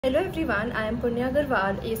Hello everyone, I am Punya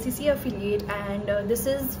Agarwal, ACC affiliate, and this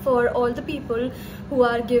is for all the people who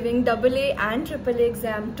are giving AA and AAA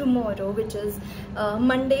exam tomorrow, which is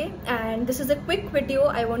Monday. And this is a quick video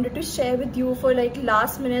I wanted to share with you for like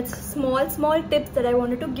last minutes small tips that I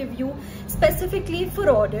wanted to give you specifically for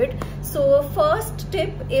audit. So first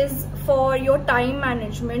tip is for your time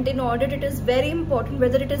management. In audit it is very important,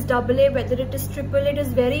 whether it is AA, whether it is AAA, it is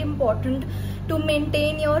very important to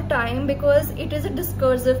maintain your time because it is a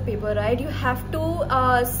discursive paper, right? You have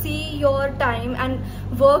to see your time and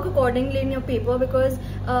work accordingly in your paper because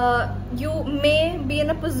you may be in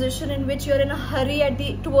a position in which you're in a hurry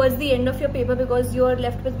towards the end of your paper because you're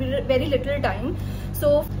left with very little time.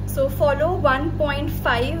 So follow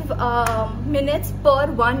 1.5 minutes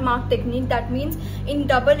per 1 mark technique. That means in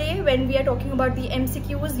AA, when we are talking about the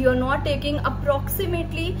MCQs, you're not taking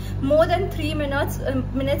approximately more than 3 minutes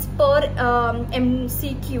per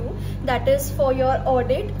MCQ. That is for your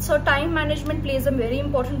audit. So time management plays a very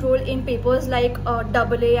important role in papers like AA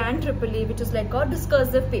and AAA, which is like a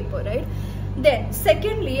discursive paper, right? Then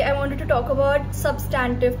secondly, I wanted to talk about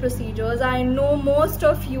substantive procedures. I know most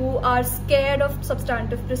of you are scared of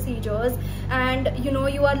substantive procedures, and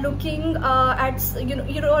you are looking at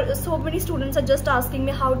so many students are just asking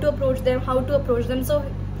me how to approach them. So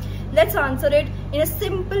let's answer it in a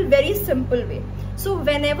very simple way. So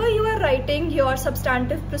whenever you are writing your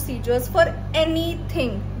substantive procedures for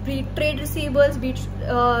anything, be it trade receivables, be it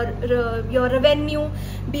your revenue,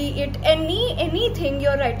 be it anything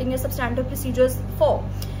you're writing your substantive procedures for,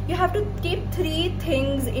 you have to keep 3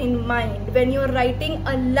 things in mind when you're writing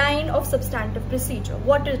a line of substantive procedure.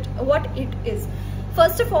 What it is.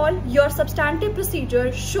 First of all, your substantive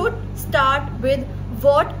procedure should start with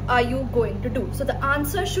what are you going to do. So the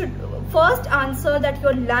first answer that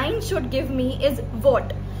your line should give me is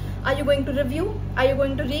what. Are you going to review? Are you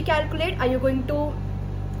going to recalculate? Are you going to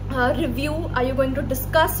review? Are you going to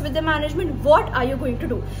discuss with the management? What are you going to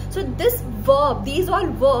do? So these all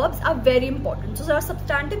verbs are very important. So our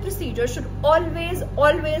substantive procedure should always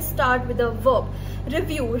start with a verb.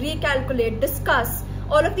 Review, recalculate, discuss.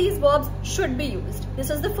 All of these verbs should be used. This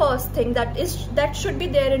is the first thing that should be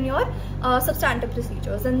there in your substantive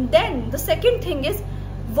procedures. And then the second thing is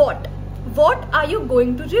what. What are you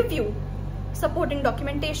going to review? Supporting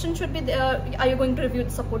documentation should be there. Are you going to review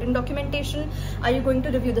the supporting documentation? Are you going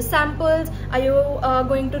to review the samples? Are you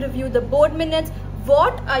going to review the board minutes?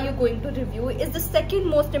 What are you going to review is the second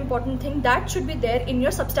most important thing that should be there in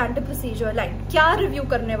your substantive procedure line. क्या review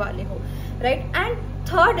करने वाले हो, right? And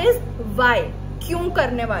third is why. क्यों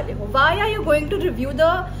करने वाले हो? Why are you going to review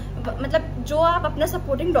मतलब जो आप अपना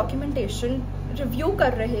supporting documentation review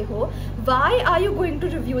कर रहे हो, why are you going to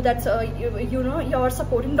review that your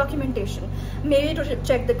supporting documentation? Maybe to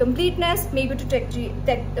check the completeness, maybe to check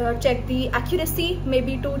the accuracy,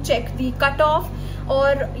 maybe to check the cutoff,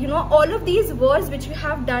 or all of these words which you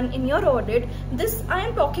have done in your audit. This I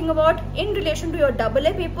am talking about in relation to your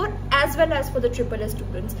AA paper as well as for the AAA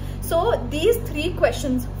students. So these 3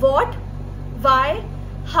 questions, what, why,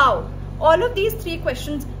 how, all of these 3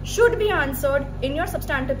 questions should be answered in your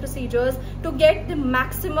substantive procedures to get the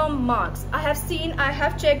maximum marks. I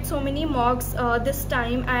have checked so many mocks this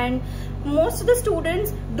time, and most of the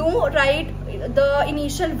students do write the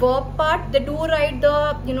initial verb part. They do write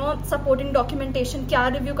the supporting documentation,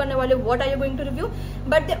 kya review karne wale, what are you going to review,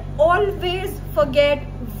 but they always forget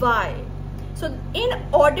why. So in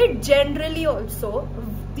audit generally also,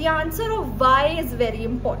 the answer of why is very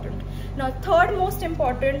important. Now third most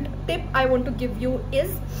important tip I want to give you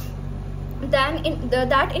is that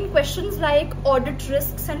in questions like audit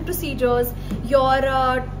risks and procedures, your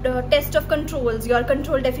test of controls, your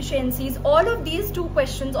control deficiencies, all of these 2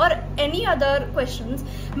 questions or any other questions,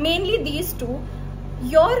 mainly these 2,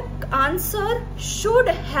 your answer should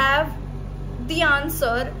have the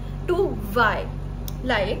answer to why.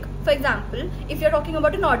 Like for example, if you're talking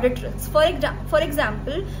about an audit risk, for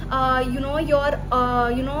example, your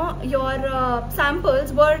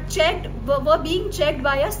samples were being checked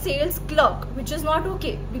by a sales clerk, which is not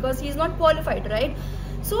okay because he is not qualified, right?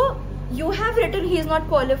 So you have written he is not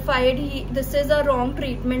qualified, this is a wrong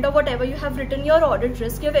treatment or whatever. You have written your audit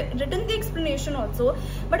risk, you have written the explanation also,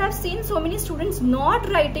 but I've seen so many students not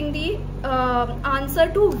writing the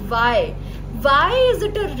answer to why. Why is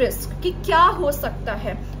it a risk? कि क्या हो सकता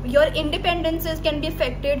है? Your independences can be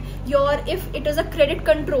affected. If it is a credit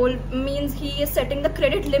control, means he is setting the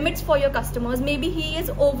credit limits for your customers. Maybe he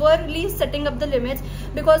is overly setting up the limits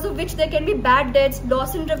because of which there can be bad debts,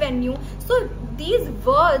 loss in revenue. So these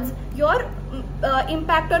words, your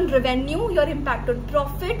impact on revenue, your impact on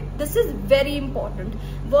profit. This is very important.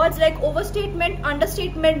 Words like overstatement,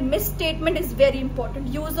 understatement, misstatement is very important.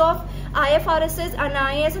 Use of IFRSs and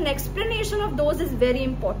IAS and explanation of those is very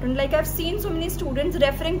important. Like I've seen so many students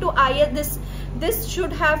referring to IAS, this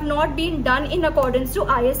should have not been done in accordance to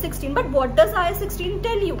IAS 16. But what does IAS 16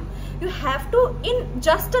 tell you? You have to, in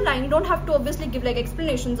just a line, you don't have to obviously give like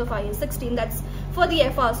explanations of IAS 16, that's for the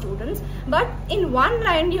FR students, but in one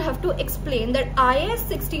line you have to explain that IAS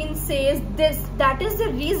 16 says this, that is the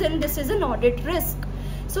reason this is an audit risk.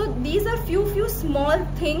 So these are few small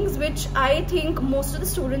things which I think most of the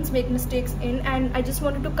students make mistakes in, and I just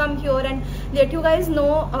wanted to come here and let you guys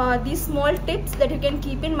know these small tips that you can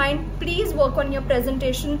keep in mind. Please work on your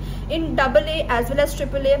presentation in AA as well as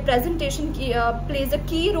AAA. Presentation plays a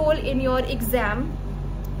key role in your exam.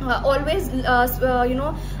 Always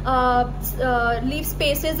leave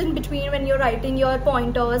spaces in between when you're writing your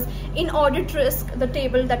pointers. In audit risk, the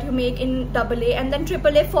table that you make in AA, and then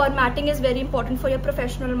AAA formatting is very important for your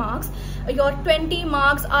professional marks. Your 20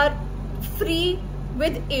 marks are free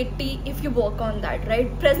with 80 if you work on that,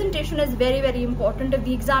 right? Presentation is very important. If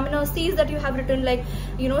the examiner sees that you have written like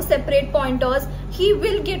separate pointers, he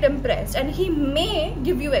will get impressed and he may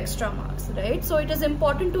give you extra marks, right? So it is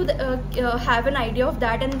important to have an idea of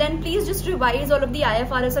that, and then please just revise all of the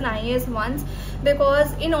IFRS and IAS ones,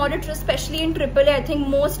 because in audit, especially in AAA, I think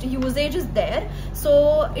most usage is there.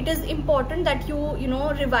 So it is important that you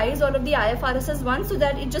revise all of the IFRS ones so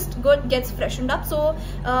that it just gets freshened up. So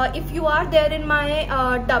if you are there in my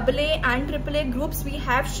AA and AAA groups, we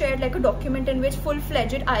have shared like a document in which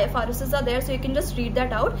full-fledged IFRSs are there, so you can just read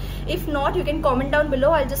that out. If not, you can comment down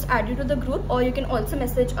below, I'll just add you to the group, or you can also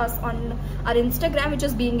message us on our Instagram, which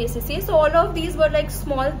is Being ACCA. So all of these were like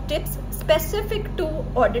small tips specific to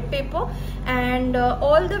audit paper, and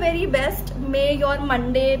all the very best. May your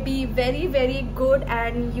Monday be very good,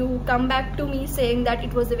 and you come back to me saying that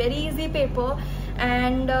it was a very easy paper,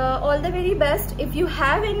 and all the very best. If you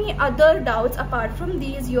have any other doubts apart from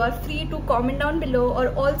these, you are free to comment down below, or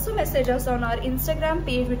also message us on our Instagram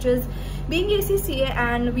page, which is Being ACCA,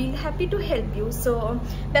 and we're happy to help you. So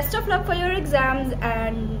best of luck for your exams,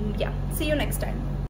 and yeah, see you next time.